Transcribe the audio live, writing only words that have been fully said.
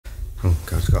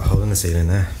it's got a hole in the ceiling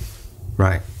there.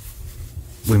 Right,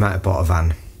 we might have bought a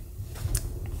van.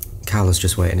 Carla's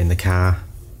just waiting in the car.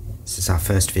 This is our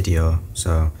first video,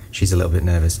 so she's a little bit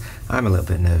nervous. I'm a little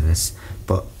bit nervous,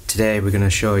 but today we're going to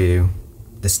show you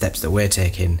the steps that we're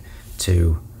taking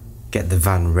to get the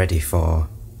van ready for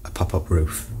a pop-up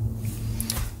roof.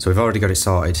 So we've already got it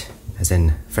sorted, as in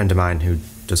a friend of mine who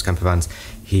does camper vans,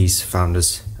 he's found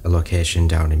us a location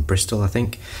down in Bristol, I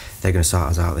think. They're going to sort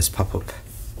us out this pop-up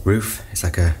roof. It's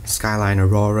like a Skyline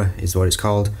Aurora is what it's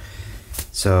called.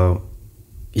 So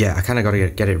yeah, I kind of got to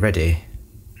get it ready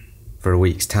for a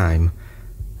week's time.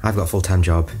 I've got a full-time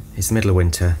job, it's the middle of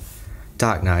winter,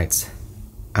 dark nights,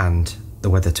 and the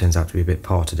weather turns out to be a bit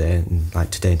poor today, and like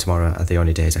today and tomorrow are the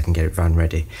only days I can get it van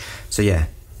ready. So yeah,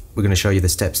 we're going to show you the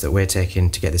steps that we're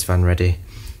taking to get this van ready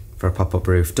for a pop-up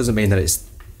roof. Doesn't mean that it's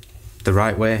the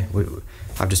right way.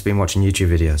 I've just been watching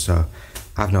YouTube videos, so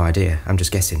I have no idea. I'm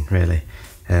just guessing, really.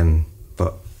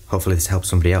 But hopefully this helps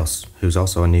somebody else who's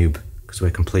also a noob, because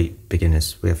we're complete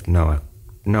beginners. We have no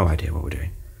idea what we're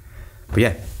doing. But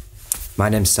yeah, my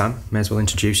name's Sam. May as well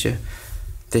introduce you.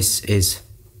 This is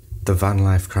the van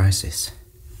life crisis.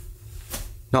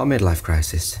 Not a midlife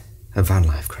crisis, a van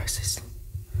life crisis.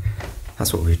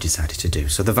 That's what we've decided to do.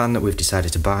 So the van that we've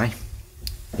decided to buy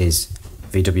is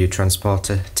VW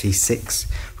Transporter T6.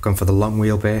 We've gone for the long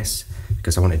wheelbase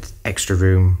because I wanted extra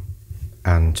room,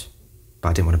 but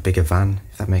I didn't want a bigger van,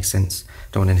 if that makes sense.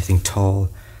 Don't want anything tall.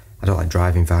 I don't like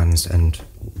driving vans, and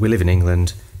we live in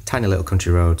England, tiny little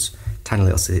country roads, tiny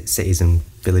little cities and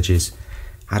villages.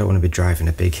 I don't want to be driving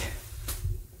a big,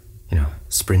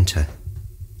 Sprinter.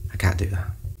 I can't do that.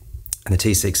 And the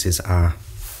T6s are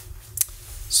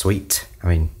sweet. I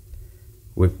mean,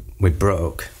 we're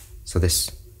broke, so this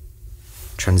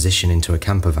transition into a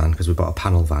camper van, because we bought a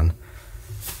panel van,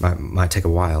 might take a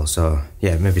while. So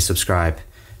yeah, maybe subscribe,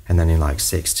 and then in like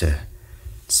 6 to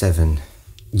 7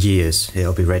 years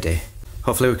it'll be ready.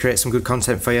 Hopefully we create some good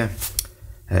content for you.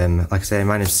 Like I say,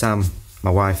 my name's Sam,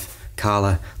 my wife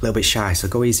Carla, a little bit shy, so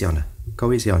go easy on her.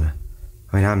 Go easy on her.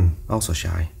 I mean, I'm also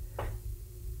shy.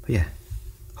 But yeah,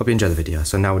 hope you enjoy the video.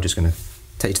 So now we're just going to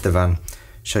take you to the van,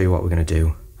 show you what we're going to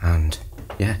do, and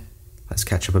yeah, let's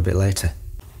catch up a bit later.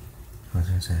 What was I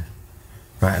going to say?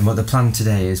 Right, and what the plan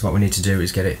today is, what we need to do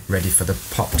is get it ready for the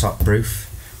pop-top roof,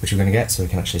 which we're going to get so we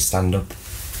can actually stand up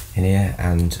in here.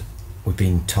 And we've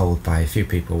been told by a few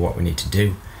people what we need to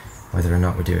do. Whether or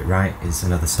not we do it right is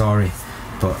another story,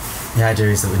 but the idea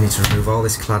is that we need to remove all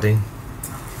this cladding,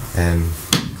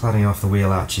 cladding off the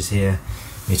wheel arches here.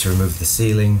 We need to remove the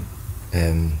ceiling,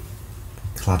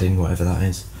 cladding, whatever that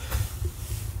is,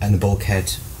 and the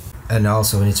bulkhead, and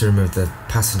also we need to remove the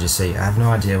passenger seat. I have no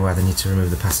idea why they need to remove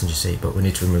the passenger seat, but we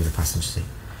need to remove the passenger seat.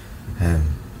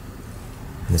 And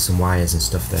there's some wires and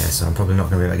stuff there, so I'm probably not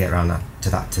going to be able to get around to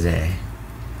that today.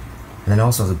 And then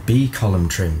also the B column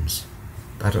trims.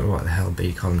 I don't know what the hell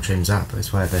B column trims are, but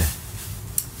it's where the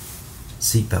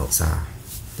seat belts are.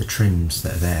 The trims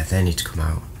that are there, they need to come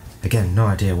out. Again, no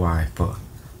idea why, but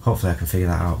hopefully I can figure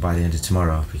that out by the end of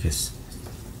tomorrow, because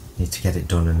I need to get it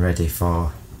done and ready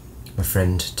for my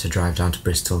friend to drive down to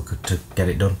Bristol to get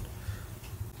it done.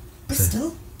 Bristol?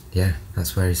 So, yeah,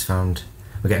 that's where he's found.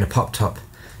 We're getting a pop top,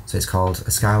 so it's called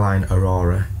a Skyline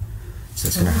Aurora. So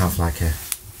it's going to have like a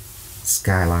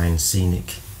skyline scenic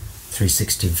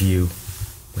 360 view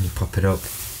when you pop it up.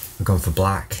 We're going for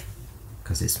black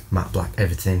because it's matte black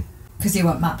everything. Because you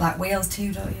want matte black wheels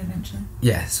too, don't you, eventually?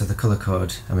 Yeah, so the colour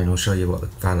code, I mean, we'll show you what the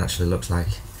van actually looks like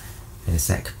in a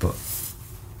sec, but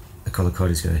the colour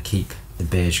code is going to keep the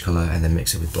beige colour and then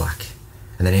mix it with black.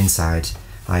 And then inside,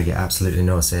 I get absolutely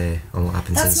no say on what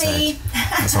happens inside. That's me!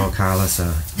 That's all Carla,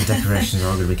 so the decorations are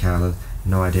all going to be Carla.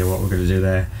 No idea what we're going to do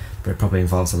there, but it probably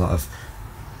involves a lot of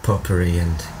potpourri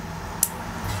and...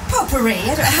 Potpourri?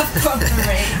 I don't have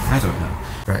potpourri. I don't know.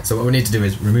 Right, so what we need to do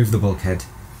is remove the bulkhead.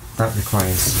 That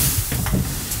requires,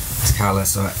 as Carla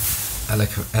so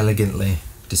elegantly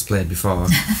displayed before,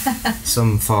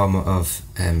 some form of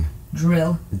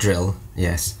drill. Drill,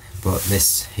 yes. But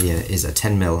this here is a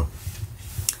 10mm.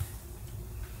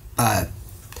 I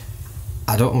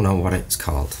don't know what it's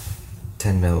called.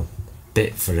 10mm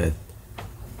bit for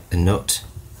a nut.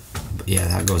 But yeah,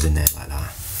 that goes in there like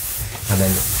that. And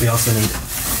then we also need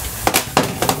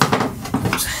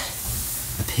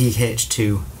a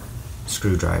PH2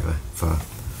 screwdriver for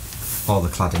all the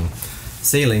cladding.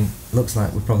 Ceiling looks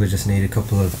like we probably just need a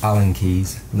couple of Allen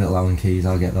keys, little Allen keys.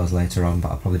 I'll get those later on,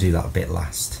 but I'll probably do that a bit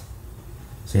last.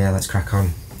 So yeah, let's crack on.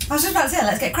 I was just about to say,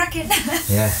 let's get cracking.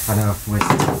 Yeah, I know. Wait.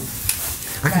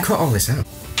 I can cut all this out.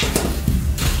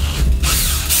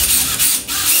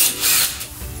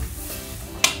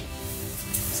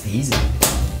 It's easy.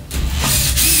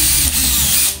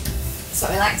 That's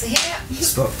what we like to hear.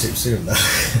 Spoke too soon though.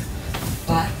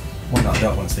 What? Well, no, I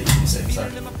don't want to speak to you soon,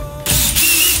 sorry. It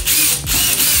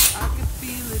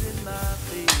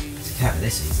can't be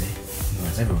this easy.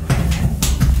 Otherwise everyone will.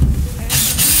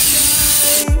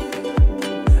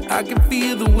 I can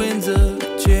feel the winds of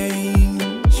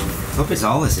change. I hope it's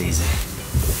all this easy.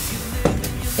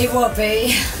 It won't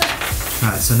be.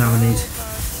 Right, so now I need...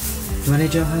 Do I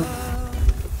need your help?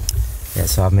 Yeah,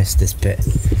 so I missed this bit.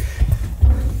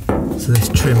 So this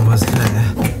trim was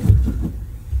there.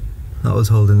 That was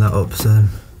holding that up, so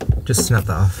just snap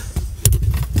that off.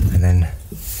 And then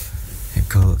it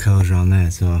curls around there,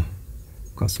 so I've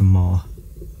got some more.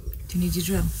 Do you need your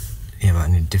drill? Yeah, but I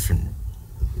need different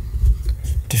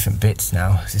bits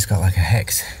now, because it's got like a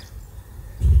hex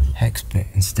bit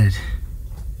instead,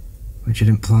 which I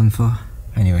didn't plan for.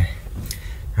 Anyway,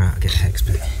 right, I'll get a hex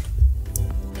bit.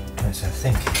 Right, so I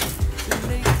think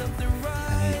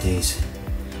I need these.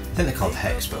 I think they're called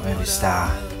hex, but maybe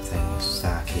star things,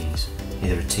 star keys.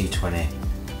 Either a T20,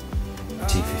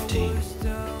 T15,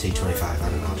 T25, I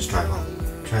don't know, I'll just try one.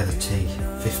 Try the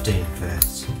T15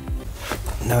 first.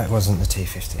 No, it wasn't the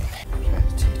T15. Try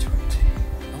the T20.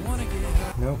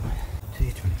 Nope.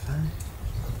 T25.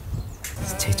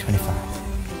 It's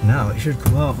T25. No, it should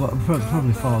come up, but it'll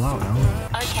probably fall out now.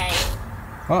 Okay.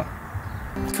 What?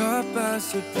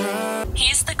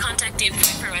 Here's the contact info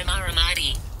for Omar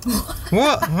Ramadi.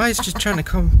 What? Why is it just trying to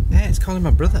come? Yeah, it's calling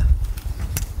my brother.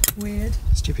 Weird.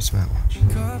 Stupid smartwatch.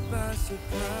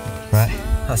 Right,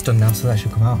 that's done now, so that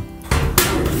should come out.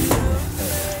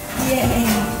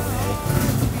 Yeah.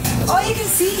 Oh, you can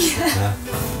see. Yeah,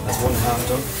 that's one half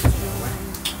done.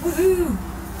 Woohoo.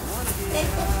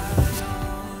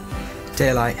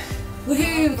 Daylight.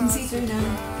 Woohoo, we can see through now.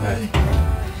 Right.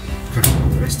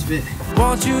 The rest of it.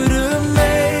 Want you to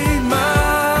make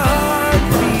my heart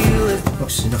feel it. I've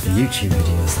watched enough YouTube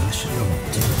videos that I should know what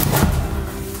to do.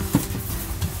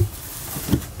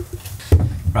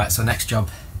 Right, so next job,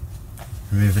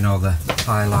 removing all the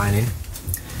eye lining.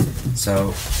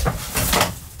 So,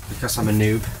 because I'm a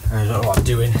noob and I don't know what I'm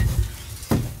doing,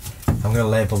 I'm going to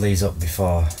label these up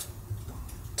before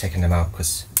taking them out,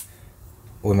 because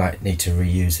we might need to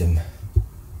reuse them,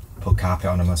 put carpet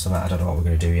on them or something. I don't know what we're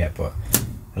going to do yet, but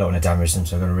I don't want to damage them,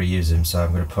 so I'm going to reuse them. So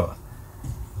I'm going to put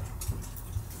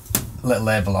a little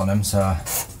label on them. So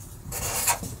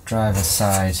driver's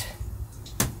side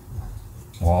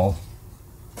wall.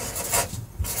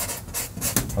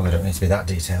 Probably don't need to be that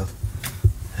detailed.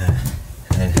 And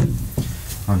then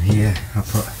on here I'll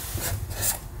put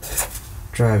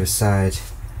driver's side.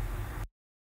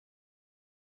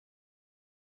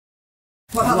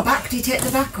 What about the back? Do you take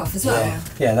the back off as well?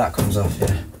 Yeah, that comes off,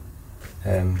 yeah.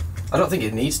 I don't think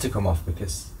it needs to come off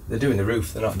because they're doing the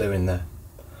roof, they're not doing the,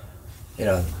 you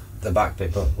know, the back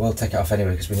bit, but we'll take it off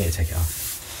anyway because we need to take it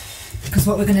off. Because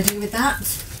what we're going to do with that?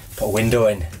 Put a window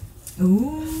in.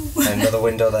 Ooh. And another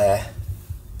window there.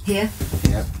 Here?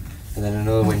 Yep. And then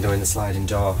another window in the sliding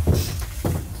door.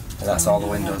 And that's all the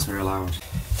windows we're allowed.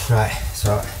 Right,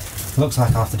 so it looks like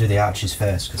I have to do the arches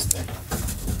first because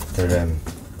they're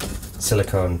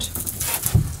silicone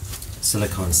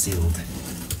sealed.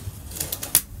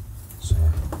 So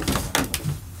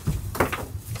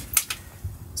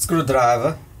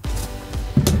screwdriver.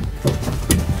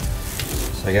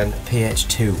 So again,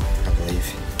 PH2, I believe.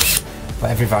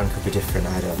 But every van could be different,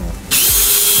 I don't know.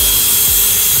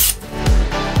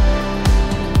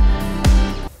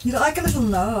 You look like a little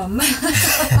gnome. My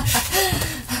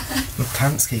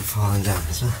pants keep falling down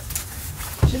as well.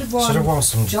 Should have worn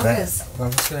some joggers. Well,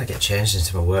 I was going to get changed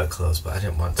into my work clothes, but I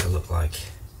didn't want to look like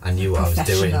I knew what I was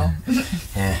doing.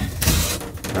 Yeah.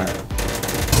 Right.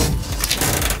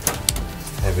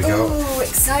 There we go. Oh,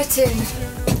 exciting.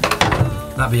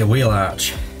 That'd be a wheel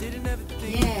arch.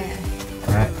 Yeah.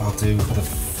 Right, I'll do the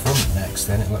front next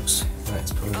then. It looks... Right,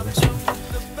 let's put this one.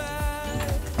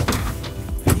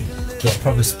 Yeah,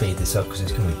 probably speed this up because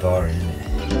it's going to be boring, isn't it?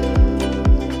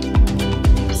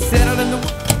 Settle in the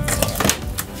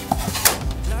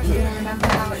You're going to remember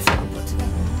how it's all put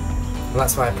together. Well,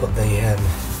 that's why I put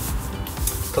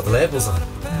the labels on.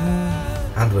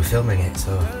 And we're filming it,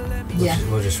 so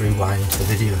we'll just rewind the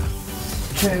video.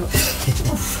 True.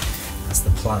 That's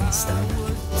the plan, Stan.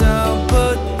 down,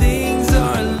 but things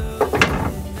are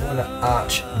And an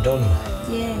arch done.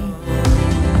 Yay.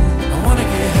 I wanna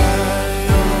get high on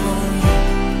you.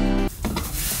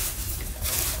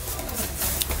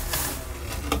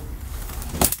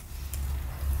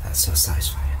 That's so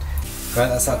satisfying. Right,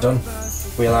 that's that done.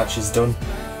 Wheel arch is done.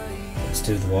 Let's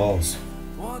do the walls.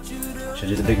 Should I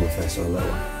do the big one first or the little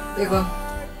one? Big one.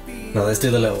 No, let's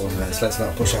do the little one first. Let's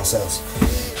not push ourselves.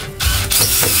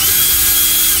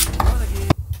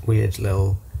 weird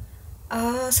little...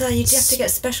 So you'd have to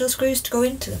get special screws to go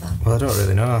into the van? Well, I don't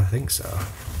really know, I think so.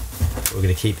 But we're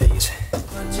going to keep these.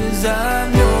 Much as I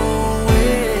know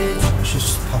it. Let's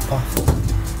just pop off.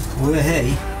 We're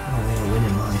hey. Oh, we're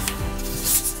winning life.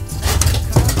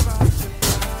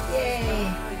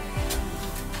 Yay!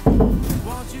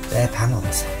 Bare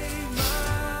panels.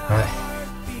 Right.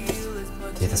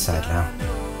 The other side now.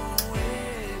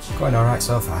 Going alright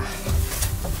so far.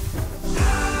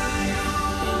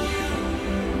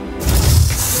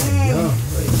 There you go.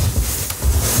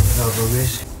 No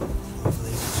buggers.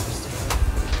 Hopefully it's twisted.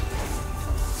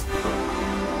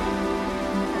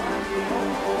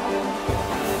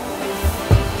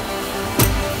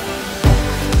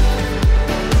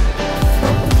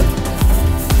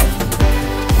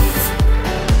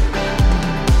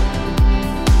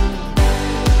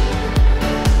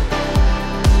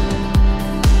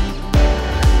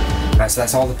 Right, so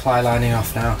that's all the ply lining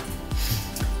off now.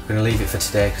 We're going to leave it for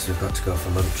today because we've got to go for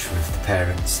lunch with the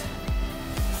parents.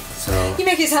 So... You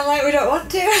make it sound like we don't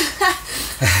want to.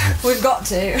 We've got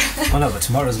to. Oh no, but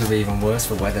tomorrow's going to be even worse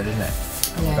for weather, isn't it?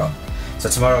 Yeah. So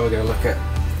tomorrow we're going to look at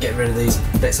getting rid of these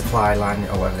bits of ply lining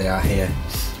or whatever they are here.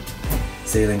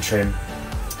 Ceiling trim.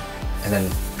 And then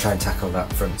try and tackle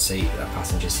that front seat, that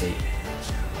passenger seat.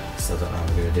 Still don't know how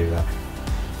we're going to do that.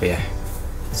 But yeah,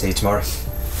 see you tomorrow.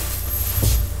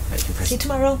 See you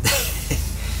tomorrow.